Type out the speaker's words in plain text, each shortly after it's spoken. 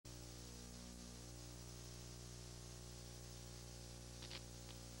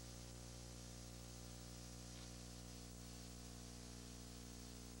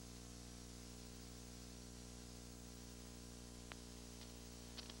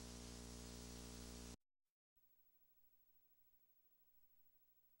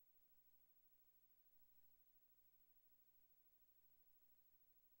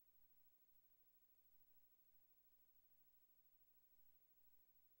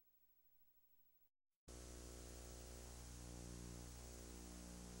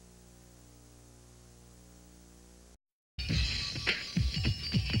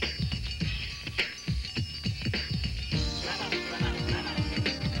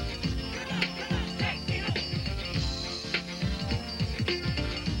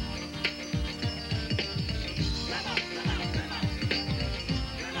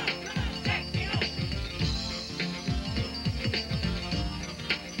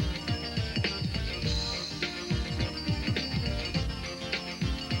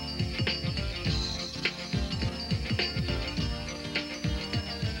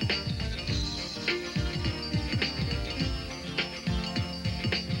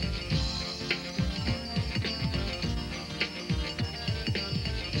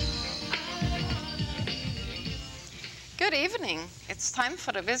It's time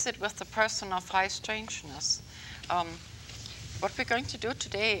for the visit with the person of high strangeness. What we're going to do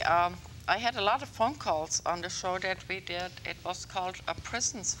today, I had a lot of phone calls on the show that we did. It was called A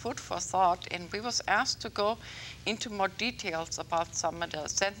Prison's Food for Thought, and we was asked to go into more details about some of the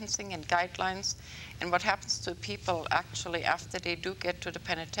sentencing and guidelines and what happens to people actually after they do get to the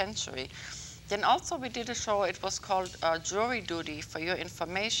penitentiary. Then also we did a show, it was called Jury Duty, for your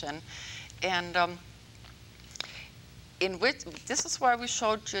information, and in which this is where we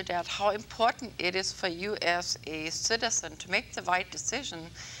showed you that how important it is for you as a citizen to make the right decision,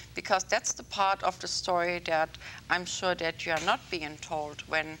 because that's the part of the story that I'm sure that you are not being told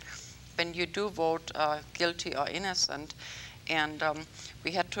when you do vote guilty or innocent. And we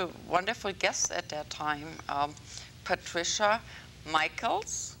had two wonderful guests at that time, Patricia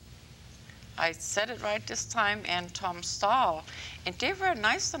Michaels, I said it right this time, and Tom Stahl. And they were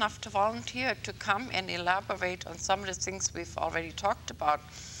nice enough to volunteer to come and elaborate on some of the things we've already talked about.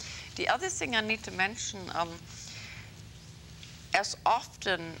 The other thing I need to mention, as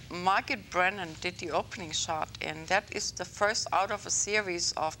often, Margaret Brennan did the opening shot, and that is the first out of a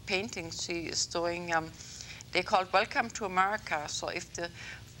series of paintings she is doing. They called Welcome to America. So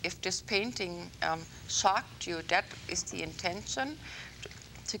if this painting shocked you, that is the intention,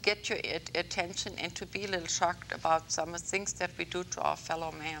 to get your attention and to be a little shocked about some of the things that we do to our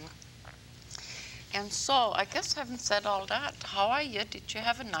fellow man. And so, I guess having said all that, how are you? Did you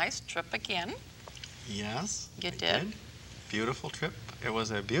have a nice trip again? Yes, You I did? Beautiful trip. It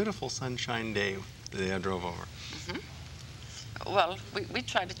was a beautiful sunshine day the day I drove over. Mm-hmm. Well, we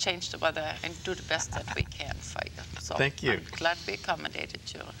try to change the weather and do the best that we can for you. So Thank you. I'm glad we accommodated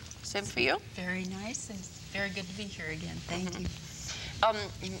you. Same for you? Very nice, and it's very good to be here again. Thank you.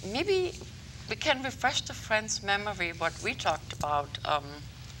 Maybe we can refresh the friends' memory what we talked about.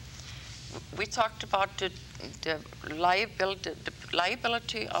 We talked about the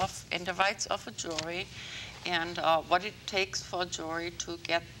liability of and the rights of a jury, and what it takes for a jury to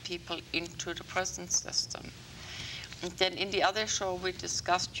get people into the prison system. And then in the other show we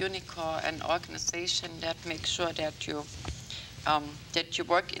discussed UNICOR, an organization that makes sure that you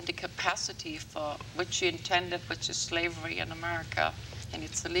work in the capacity for which you intended, which is slavery in America, and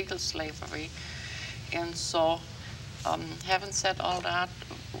it's illegal slavery. And so, having said all that,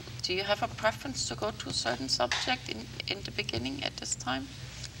 do you have a preference to go to a certain subject in the beginning at this time?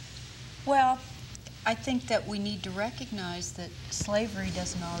 Well, I think that we need to recognize that slavery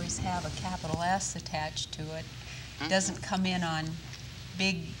doesn't always have a capital S attached to it. It doesn't come in on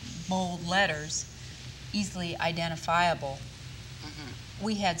big, bold letters, easily identifiable.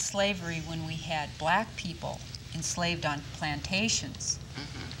 We had slavery when we had black people enslaved on plantations,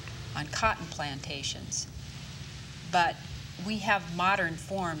 on cotton plantations. But we have modern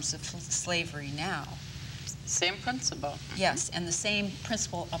forms of slavery now. Same principle. Yes, and the same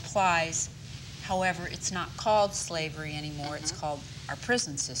principle applies. However, it's not called slavery anymore. It's called our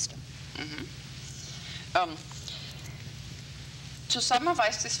prison system. To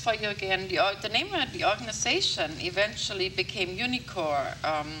summarize this for you again, the name of the organization eventually became UNICOR.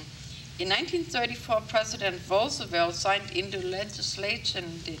 In 1934, President Roosevelt signed into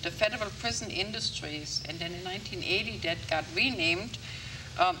legislation the federal prison industries, and then in 1980 that got renamed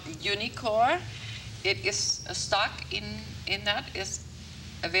UNICOR. It is a stock in that is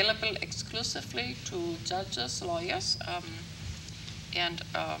available exclusively to judges, lawyers, and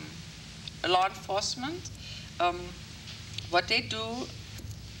law enforcement. What they do,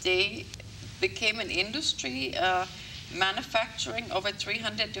 they became an industry manufacturing over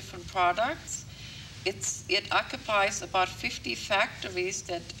 300 different products. It occupies about 50 factories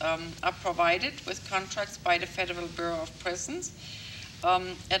that are provided with contracts by the Federal Bureau of Prisons.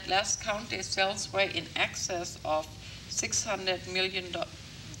 At last count, their sales were in excess of $600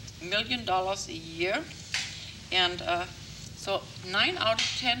 million a year. And so 9 out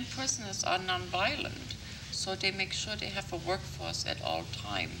of 10 prisoners are nonviolent. So they make sure they have a workforce at all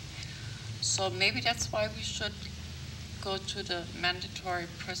time. So maybe that's why we should go to the mandatory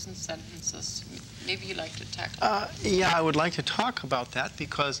prison sentences. Maybe you'd like to tackle that. Yeah, I would like to talk about that,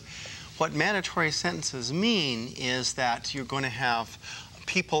 because what mandatory sentences mean is that you're going to have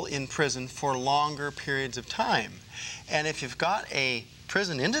people in prison for longer periods of time. And if you've got a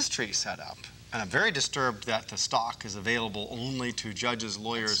prison industry set up, and I'm very disturbed that the stock is available only to judges,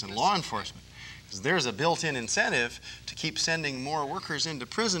 lawyers, and law enforcement, because there's a built-in incentive to keep sending more workers into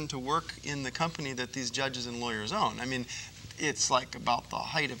prison to work in the company that these judges and lawyers own. I mean, it's like about the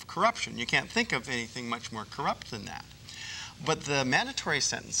height of corruption. You can't think of anything much more corrupt than that. But the mandatory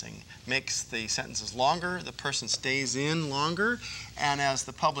sentencing makes the sentences longer, the person stays in longer, and as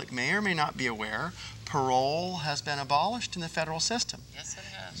the public may or may not be aware, parole has been abolished in the federal system. Yes, it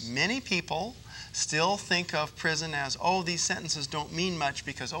has. Many people still think of prison as, oh, these sentences don't mean much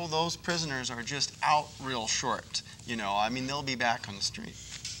because, oh, those prisoners are just out real short. You know, I mean, they'll be back on the street.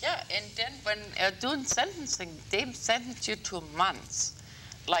 Yeah, and then when doing sentencing, they sentence you to months,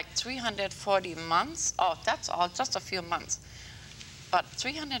 like 340 months. Oh, that's all, just a few months. But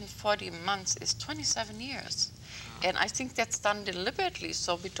 340 months is 27 years. And I think that's done deliberately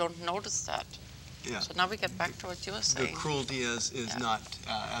so we don't notice that. Yeah. So now we get back to what you were saying. The cruelty is Yeah. not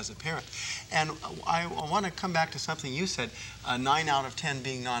as apparent. And I want to come back to something you said, 9 out of 10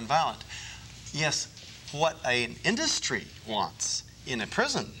 being nonviolent. Yes, what an industry wants in a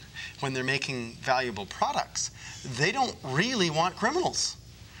prison when they're making valuable products, they don't really want criminals.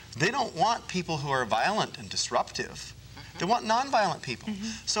 They don't want people who are violent and disruptive. They want nonviolent people.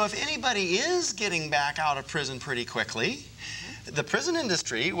 So if anybody is getting back out of prison pretty quickly, the prison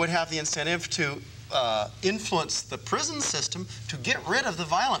industry would have the incentive to influence the prison system to get rid of the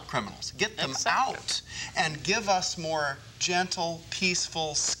violent criminals, get them out, and give us more gentle,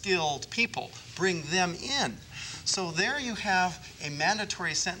 peaceful, skilled people, bring them in. So there you have a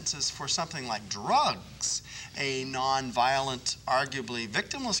mandatory sentences for something like drugs, a non-violent, arguably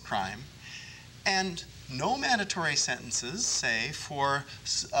victimless crime, and no mandatory sentences, say, for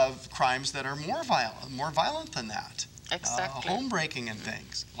crimes that are more violent than that. Exactly. Home breaking and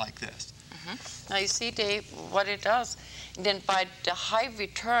things like this. Now you see, Dave, what it does. And then by the high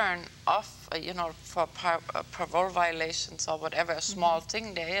return of, you know, for parole violations or whatever a small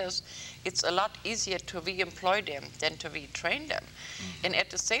thing there is, it's a lot easier to re-employ them than to retrain them. And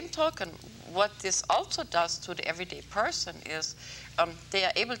at the same token, what this also does to the everyday person is they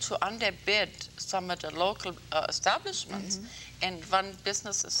are able to underbid some of the local establishments and run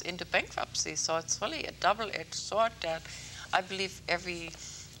businesses into bankruptcy. So it's really a double-edged sword that I believe every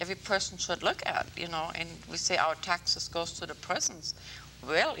person should look at, you know. And we say our taxes goes to the prisons.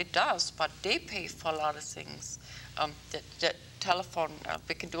 Well, it does, but they pay for a lot of things. The telephone,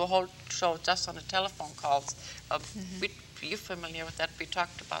 we can do a whole show just on the telephone calls. You're familiar with that? We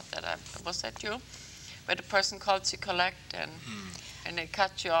talked about that. Was that you? Where the person calls you collect and they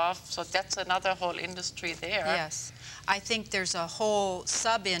cut you off. So that's another whole industry there. Yes. I think there's a whole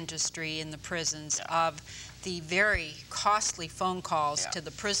sub-industry in the prisons of the very costly phone calls to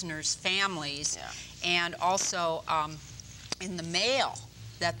the prisoners' families and also in the mail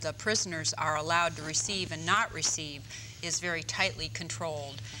that the prisoners are allowed to receive and not receive is very tightly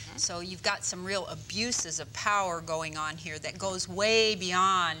controlled. So you've got some real abuses of power going on here that goes way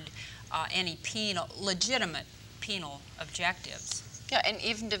beyond any legitimate penal objectives. Yeah, and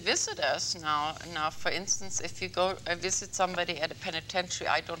even the visitors now, for instance, if you go visit somebody at a penitentiary,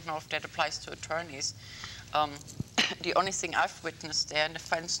 I don't know if that applies to attorneys. The only thing I've witnessed there, and the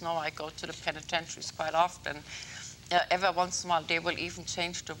friends know I go to the penitentiaries quite often, every once in a while they will even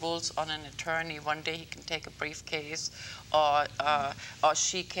change the rules on an attorney. One day he can take a briefcase, or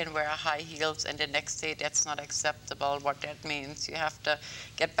she can wear high heels, and the next day that's not acceptable. What that means, you have to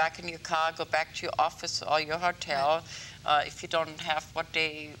get back in your car, go back to your office or your hotel. If you don't have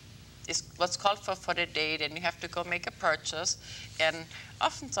what's called for the day, then you have to go make a purchase. And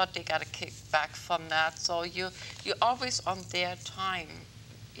often thought they got a kickback from that. So you're always on their time.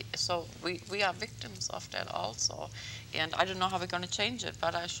 So we are victims of that also. And I don't know how we're going to change it,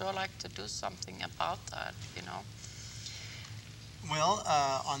 but I sure like to do something about that, you know. Well,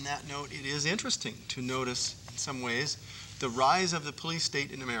 on that note, it is interesting to notice in some ways the rise of the police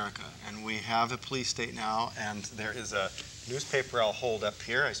state in America. And we have a police state now, and there is a newspaper I'll hold up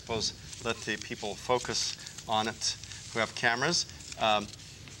here. I suppose let the people focus on it who have cameras. It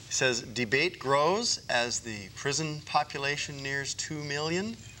says, debate grows as the prison population nears 2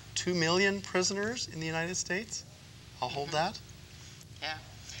 million. 2 million prisoners in the United States. I'll hold that. Yeah.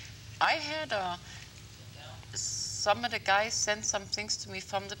 I had some of the guys sent some things to me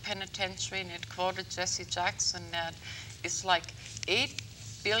from the penitentiary, and it quoted Jesse Jackson that it's like $8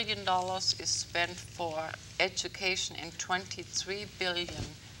 billion is spent for education and $23 billion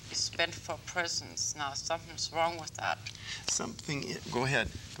is spent for prisons. Now, something's wrong with that. Go ahead.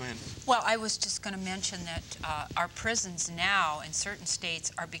 Well, I was just going to mention that our prisons now in certain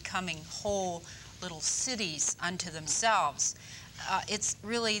states are becoming whole little cities unto themselves. It's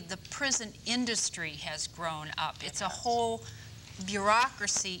really the prison industry has grown up. It's a whole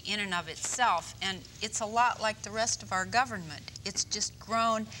bureaucracy in and of itself, and it's a lot like the rest of our government. It's just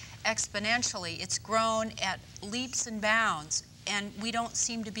grown exponentially. It's grown at leaps and bounds, and we don't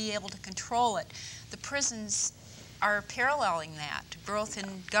seem to be able to control it. The prisons are paralleling that, growth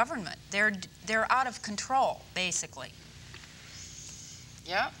in government. They're out of control, basically.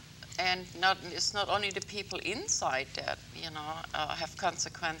 Yeah, and it's not only the people inside that, have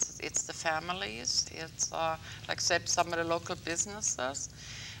consequences. It's the families. It's, like I said, some of the local businesses.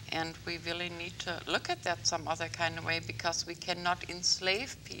 And we really need to look at that some other kind of way, because we cannot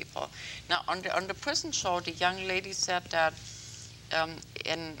enslave people. Now, on the prison show, the young lady said that,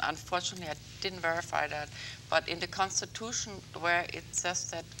 and unfortunately I didn't verify that, but in the Constitution where it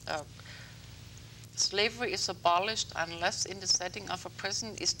says that slavery is abolished unless in the setting of a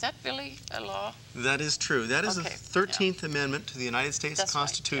prison, is that really a law? That is true. That is okay. the 13th Amendment to the United States That's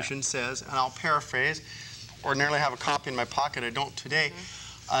Constitution right, says, and I'll paraphrase, ordinarily have a copy in my pocket, I don't today.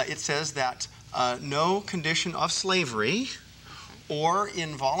 It says that no condition of slavery or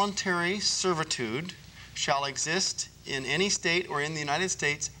involuntary servitude shall exist in any state or in the United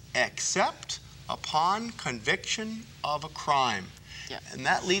States except upon conviction of a crime. Yeah. And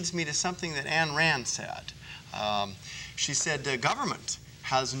that leads me to something that Ayn Rand said. She said the government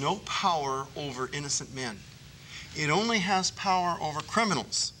has no power over innocent men. It only has power over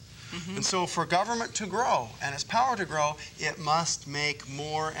criminals. And so for government to grow and its power to grow, it must make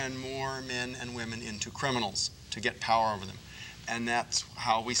more and more men and women into criminals to get power over them. And that's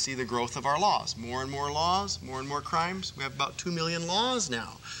how we see the growth of our laws. More and more laws, more and more crimes. We have about 2 million laws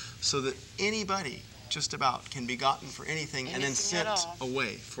now, so that anybody just about can be gotten for anything and then sent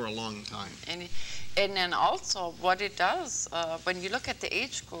away for a long time. And then also what it does, when you look at the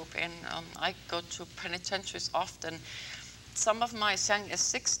age group, and I go to penitentiaries often, some of them are as young as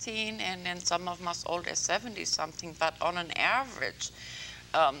 16, and then some of them as old as 70-something, but on an average,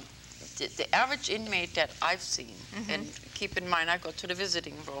 the average inmate that I've seen, and keep in mind I go to the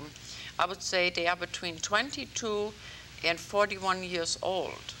visiting room, I would say they are between 22 and 41 years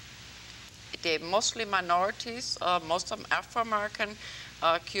old. They're mostly minorities, most of them Afro-American,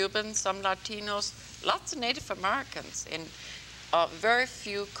 Cubans, some Latinos, lots of Native Americans, and very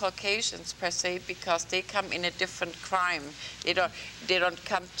few Caucasians per se, because they come in a different crime. They don't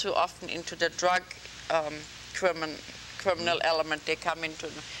come too often into the drug criminal element. They come into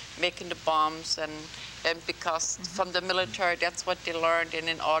making the bombs, and because from the military that's what they learned, and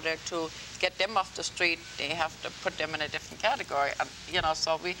in order to get them off the street they have to put them in a different category.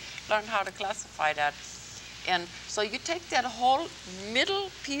 So we learned how to classify that. And so you take that whole middle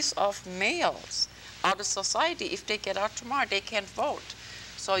piece of males out of society. If they get out tomorrow, they can't vote.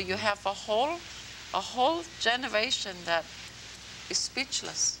 So you have a whole generation that is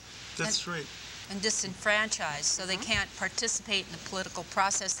speechless. That's right. And disenfranchised, so they can't participate in the political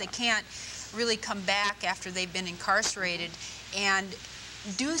process. They can't really come back after they've been incarcerated and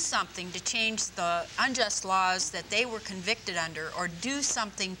do something to change the unjust laws that they were convicted under, or do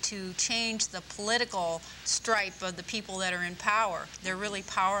something to change the political stripe of the people that are in power. They're really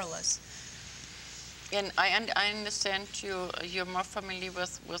powerless. And I understand you're more familiar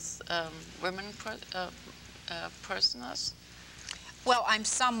with women prisoners? Well, I'm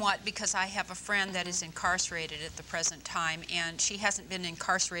somewhat, because I have a friend that is incarcerated at the present time, and she hasn't been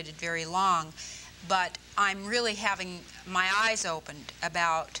incarcerated very long, but I'm really having my eyes opened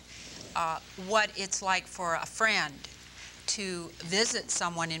about what it's like for a friend to visit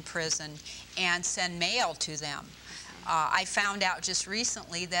someone in prison and send mail to them. I found out just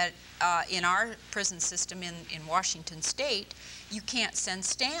recently that in our prison system in Washington State, you can't send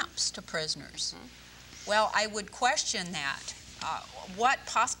stamps to prisoners. Well, I would question that. What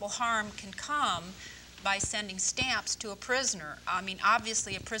possible harm can come by sending stamps to a prisoner? I mean,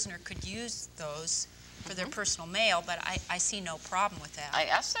 obviously a prisoner could use those for their personal mail, but I see no problem with that. I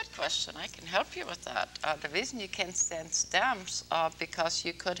asked that question. I can help you with that. The reason you can't send stamps because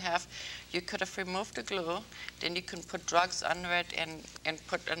you could have removed the glue, then you can put drugs under it and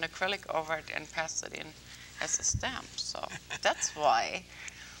put an acrylic over it and pass it in as a stamp. So that's why.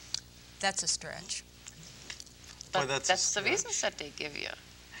 That's a stretch. But Boy, that's the reasons that they give you.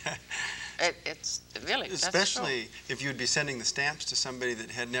 It's really, especially if you'd be sending the stamps to somebody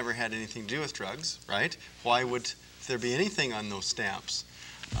that had never had anything to do with drugs, right? Why would there be anything on those stamps?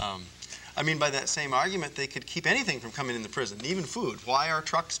 I mean, by that same argument, they could keep anything from coming in the prison, even food. Why are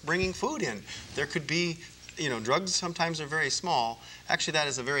trucks bringing food in? There could be, drugs sometimes are very small. Actually, that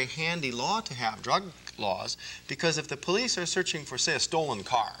is a very handy law to have, drug laws, because if the police are searching for, say, a stolen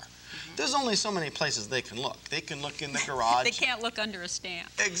car, there's only so many places they can look. They can look in the garage. They can't look under a stamp.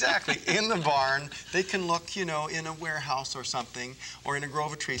 Exactly. In the barn. They can look, you know, in a warehouse or something, or in a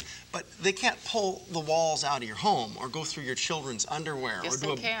grove of trees. But they can't pull the walls out of your home or go through your children's underwear. Yes, or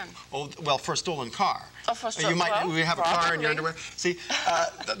do they a, can. Oh, well, for a stolen car. Oh, for stolen, You might well, have a car in your underwear. See,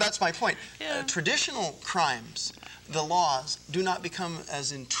 probably. that's my point. Yeah. Traditional crimes, the laws do not become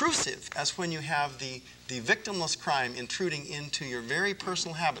as intrusive as when you have the victimless crime intruding into your very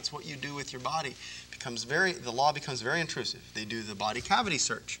personal habits. What you do with your body becomes the law becomes very intrusive. They do the body cavity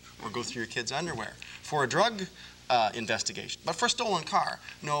search or go through your kid's underwear for a drug investigation. But for a stolen car,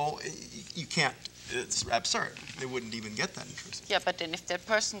 no, you can't. It's absurd. They wouldn't even get that intrusive. Yeah, but then if that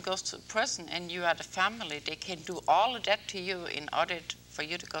person goes to prison and you are the family, they can do all of that to you in order for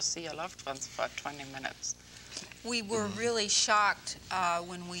you to go see your loved ones for 20 minutes. We were really shocked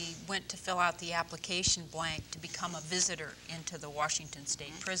when we went to fill out the application blank to become a visitor into the Washington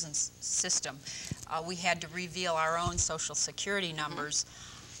State prison system. We had to reveal our own Social Security numbers.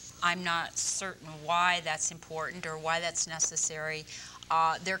 I'm not certain why that's important or why that's necessary.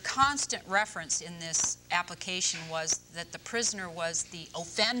 Their constant reference in this application was that the prisoner was the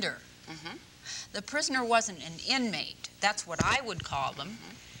offender. The prisoner wasn't an inmate. That's what I would call them.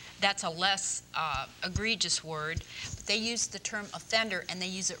 That's a less egregious word. But they use the term offender, and they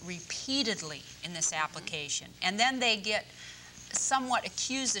use it repeatedly in this application. And then they get somewhat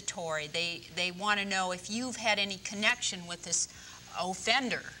accusatory. They want to know if you've had any connection with this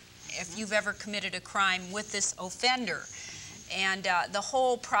offender, if you've ever committed a crime with this offender. And the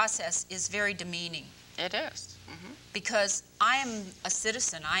whole process is very demeaning. It is. Because I am a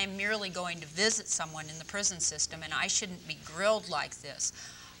citizen. I am merely going to visit someone in the prison system, and I shouldn't be grilled like this.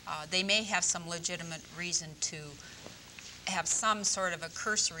 They may have some legitimate reason to have some sort of a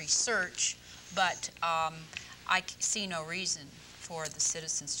cursory search, but I see no reason for the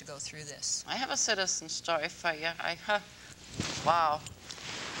citizens to go through this. I have a citizen story for you. Wow.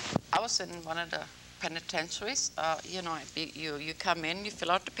 I was in one of the penitentiaries. You know, you come in, you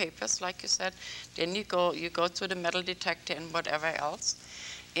fill out the papers, like you said, then you go to the metal detector and whatever else,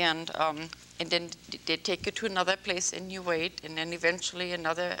 and then they take you to another place and you wait, and then eventually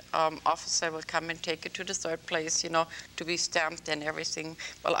another officer will come and take you to the third place, you know, to be stamped and everything.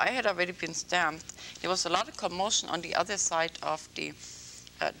 Well, I had already been stamped. There was a lot of commotion on the other side of the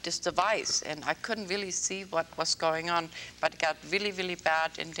this device, and I couldn't really see what was going on, but it got really, really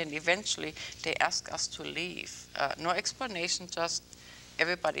bad, and then eventually they asked us to leave. No explanation, just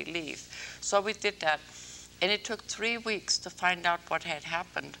everybody leave. So we did that, and it took 3 weeks to find out what had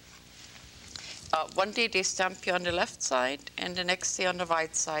happened. One day they stamp you on the left side, and the next day on the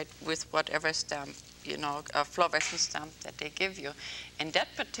right side with whatever stamp, you know, a fluorescent stamp that they give you. And that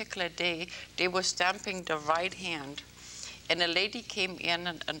particular day, they were stamping the right hand. And a lady came in,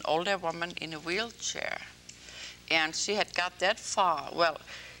 an older woman in a wheelchair, and she had got that far. Well,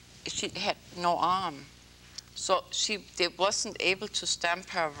 she had no arm, so they wasn't able to stamp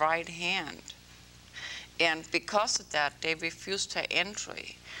her right hand. And because of that, they refused her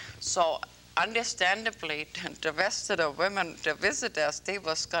entry. So understandably, the rest of the women, the visitors, they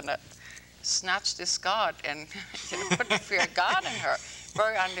was gonna snatch this guard and put the fear of God in her,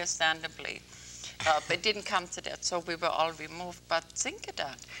 very understandably. But it didn't come to that, so we were all removed. But think of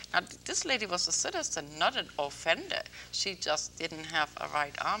that. Now, this lady was a citizen, not an offender. She just didn't have a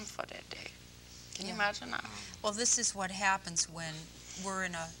right arm for that day. Can you imagine that? Well, this is what happens when we're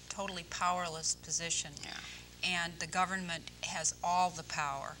in a totally powerless position. And the government has all the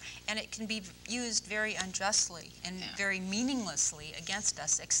power. And it can be used very unjustly and very meaninglessly against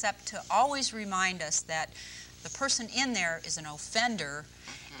us, except to always remind us that the person in there is an offender,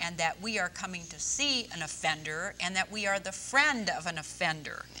 and that we are coming to see an offender, and that we are the friend of an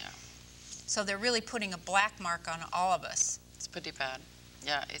offender. So they're really putting a black mark on all of us. It's pretty bad.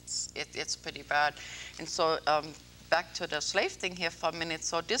 Yeah, it's pretty bad. And so back to the slave thing here for a minute.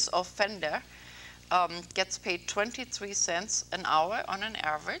 So this offender gets paid 23 cents an hour on an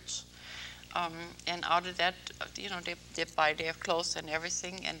average. And out of that, you know, they buy their clothes and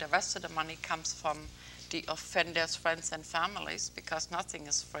everything, and the rest of the money comes from the offenders' friends and families, because nothing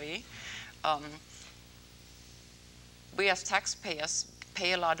is free. We as taxpayers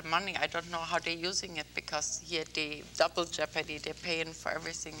pay a lot of money. I don't know how they're using it, because here they double jeopardy. They're paying for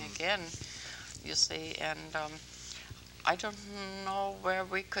everything again, you see. And I don't know where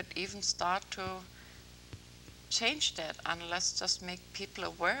we could even start to change that, unless just make people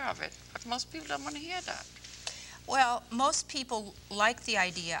aware of it. But most people don't want to hear that. Well, most people like the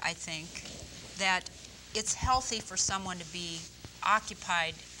idea, I think, that it's healthy for someone to be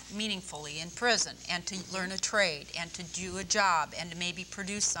occupied meaningfully in prison, and to learn a trade, and to do a job, and to maybe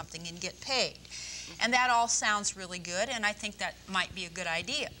produce something and get paid. And that all sounds really good, and I think that might be a good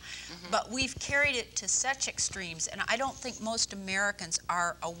idea. But we've carried it to such extremes, and I don't think most Americans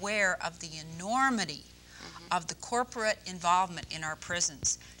are aware of the enormity of the corporate involvement in our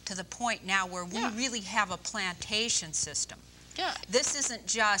prisons, to the point now where we really have a plantation system. This isn't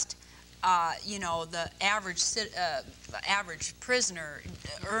just you know, the average prisoner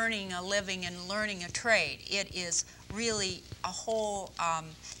earning a living and learning a trade. It is really a whole,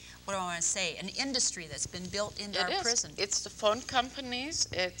 what do I want to say, an industry that's been built into our prison. It's the phone companies,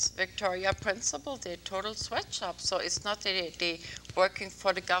 it's Victoria Principal, they're total sweatshops. So it's not that they're working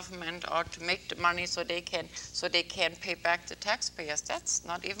for the government or to make the money so they can pay back the taxpayers. That's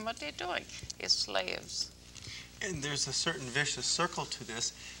not even what they're doing. It's slaves. And there's a certain vicious circle to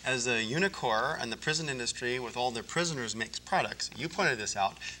this. As a Unicor and the prison industry with all their prisoners makes products, you pointed this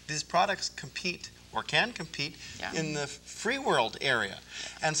out, these products compete or can compete in the free world area.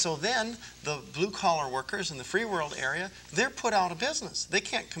 And so then the blue-collar workers in the free world area, they're put out of business. They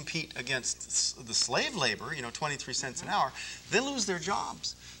can't compete against the slave labor, you know, 23 cents an hour. They lose their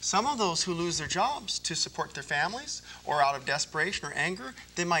jobs. Some of those who lose their jobs to support their families or out of desperation or anger,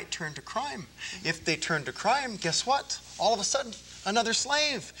 they might turn to crime. If they turn to crime, guess what? All of a sudden, another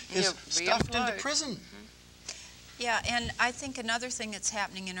slave is stuffed into prison. Yeah, and I think another thing that's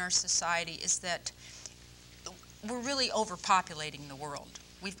happening in our society is that we're really overpopulating the world.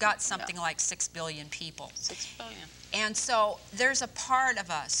 We've got something like 6 billion people. 6 billion. And so there's a part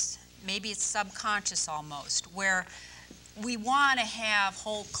of us, maybe it's subconscious almost, where we want to have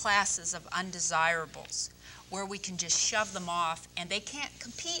whole classes of undesirables where we can just shove them off and they can't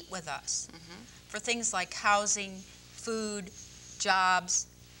compete with us for things like housing, food, jobs.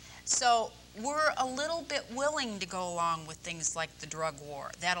 So we're a little bit willing to go along with things like the drug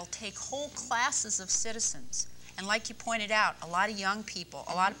war. That'll take whole classes of citizens. And like you pointed out, a lot of young people,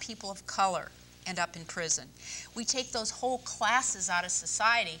 a lot of people of color end up in prison. We take those whole classes out of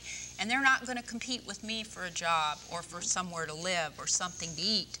society, and they're not going to compete with me for a job or for somewhere to live or something to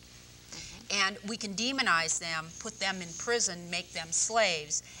eat. And we can demonize them, put them in prison, make them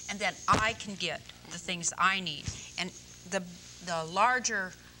slaves, and then I can get the things I need. And the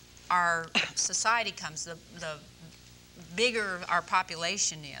larger our society comes, the bigger our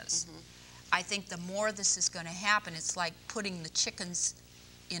population is. I think the more this is going to happen, it's like putting the chickens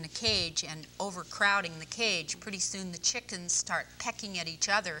in a cage and overcrowding the cage. Pretty soon the chickens start pecking at each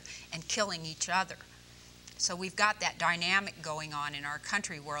other and killing each other. So we've got that dynamic going on in our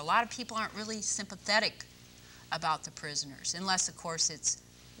country where a lot of people aren't really sympathetic about the prisoners, unless, of course, it's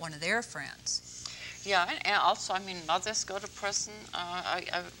one of their friends. Yeah, and also, I mean, mothers go to prison.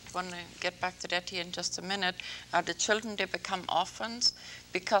 I want to get back to that here in just a minute. The children, they become orphans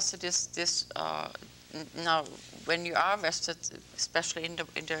because it is this, now, when you are arrested, especially in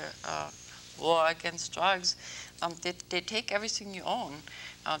the war against drugs, they take everything you own.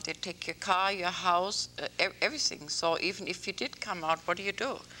 They take your car, your house, everything. So even if you did come out, what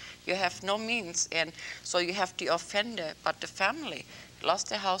do? You have no means, and so you have the offender, but the family lost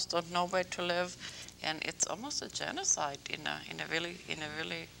their house, don't know where to live, and it's almost a genocide in a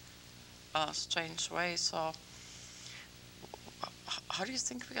really strange way. So how do you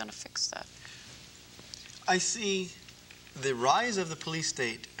think we're going to fix that? I see the rise of the police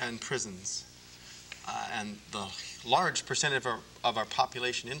state and prisons and the large percentage of our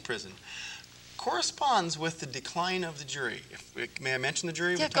population in prison corresponds with the decline of the jury. May I mention the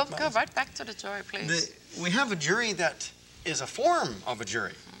jury? Yeah, go right back to the jury, please. We have a jury that is a form of a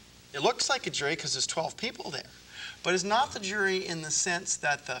jury. It looks like a jury because there's 12 people there, but it's not the jury in the sense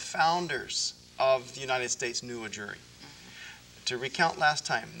that the founders of the United States knew a jury. To recount last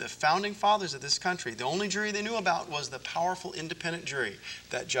time, the founding fathers of this country, the only jury they knew about was the powerful independent jury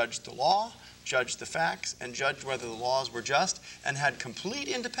that judged the law, judged the facts, and judged whether the laws were just, and had complete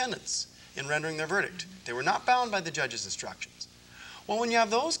independence in rendering their verdict. They were not bound by the judge's instructions. Well, when you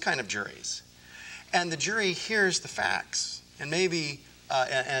have those kind of juries, and the jury hears the facts, and maybe,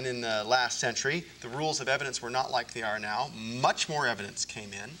 and in the last century, the rules of evidence were not like they are now, much more evidence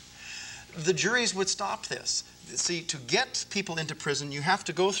came in, the juries would stop this. See, to get people into prison, you have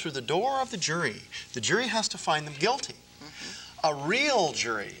to go through the door of the jury. The jury has to find them guilty. A real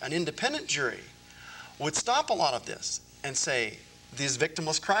jury, an independent jury, would stop a lot of this and say, these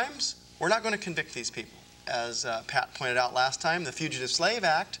victimless crimes, we're not going to convict these people. As Pat pointed out last time, the Fugitive Slave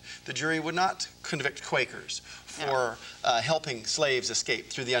Act, the jury would not convict Quakers for helping slaves escape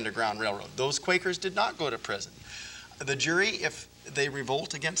through the Underground Railroad. Those Quakers did not go to prison. The jury, if they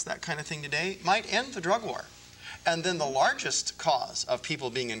revolt against that kind of thing today, might end the drug war. And then the largest cause of people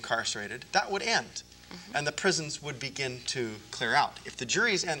being incarcerated, that would end. And the prisons would begin to clear out. If the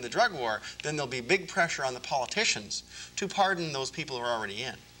juries end the drug war, then there'll be big pressure on the politicians to pardon those people who are already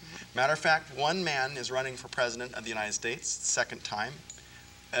in. Matter of fact, one man is running for president of the United States, second time.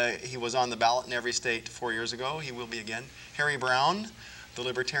 He was on the ballot in every state 4 years ago. He will be again. Harry Brown, the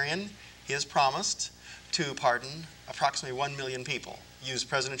Libertarian, he has promised to pardon approximately 1 million people, use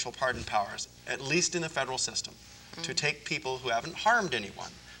presidential pardon powers, at least in the federal system, to take people who haven't harmed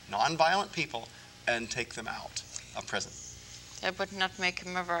anyone, nonviolent people, and take them out of prison. That would not make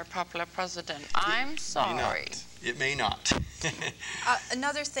him a very popular president. I'm sorry. It may not.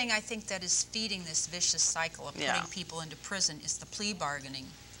 Another thing I think that is feeding this vicious cycle of putting people into prison is the plea bargaining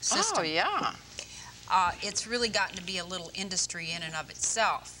system. Oh, yeah. It's really gotten to be a little industry in and of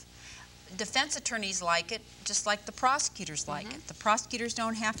itself. Defense attorneys like it, just like the prosecutors like it. The prosecutors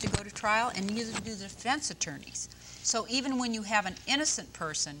don't have to go to trial, and neither do the defense attorneys. So even when you have an innocent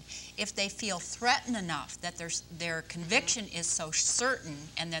person, if they feel threatened enough that their conviction is so certain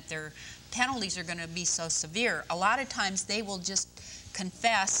and that their penalties are going to be so severe, a lot of times they will just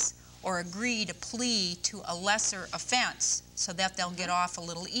confess or agree to plea to a lesser offense so that they'll get off a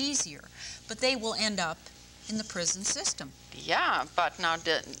little easier. But they will end up in the prison system. Yeah, but now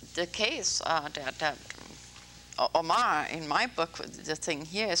the case that Omar, in my book, the thing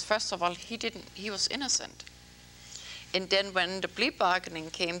here is, first of all, he was innocent. And then when the plea bargaining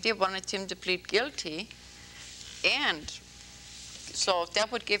came, they wanted him to plead guilty, and so that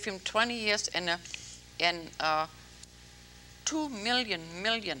would give him 20 years and a $2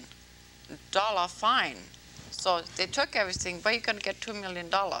 million fine. So they took everything, but you're going to get $2 million,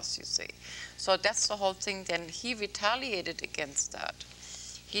 you see. So that's the whole thing. Then he retaliated against that.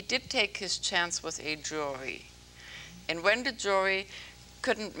 He did take his chance with a jury. And when the jury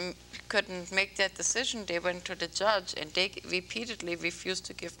couldn't make that decision, they went to the judge, and they repeatedly refused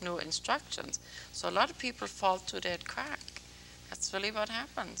to give new instructions. So a lot of people fall to that crack. That's really what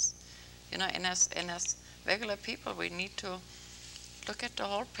happens. You know, and as regular people, we need to look at the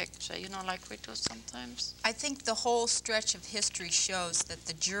whole picture, you know, like we do sometimes. I think the whole stretch of history shows that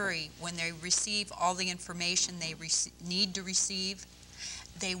the jury, when they receive all the information they need to receive,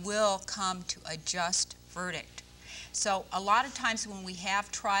 they will come to a just verdict. So a lot of times when we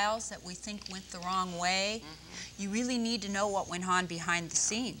have trials that we think went the wrong way, you really need to know what went on behind the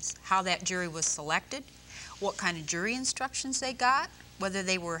scenes, how that jury was selected, what kind of jury instructions they got, whether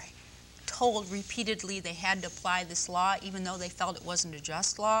they were told repeatedly they had to apply this law even though they felt it wasn't a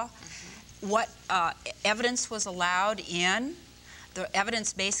just law, what evidence was allowed in. The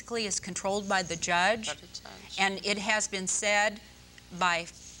evidence basically is controlled by the judge, and it has been said by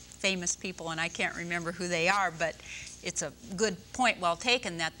famous people, and I can't remember who they are, but it's a good point well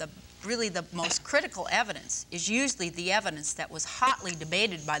taken that really the most critical evidence is usually the evidence that was hotly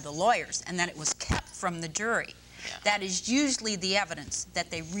debated by the lawyers and that it was kept from the jury. Yeah. That is usually the evidence that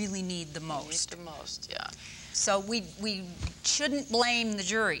they really need the most. Need the most, yeah. So we shouldn't blame the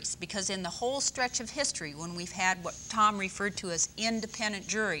juries, because in the whole stretch of history, when we've had what Tom referred to as independent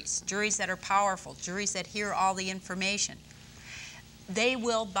juries, juries that are powerful, juries that hear all the information, they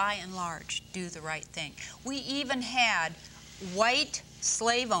will, by and large, do the right thing. We even had white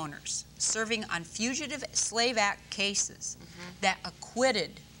slave owners serving on Fugitive Slave Act cases that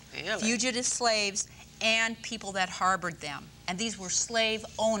acquitted fugitive slaves and people that harbored them. And these were slave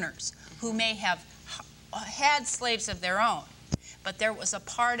owners who may have had slaves of their own, but there was a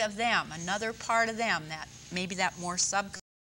part of them, another part of them, that maybe that more subconscious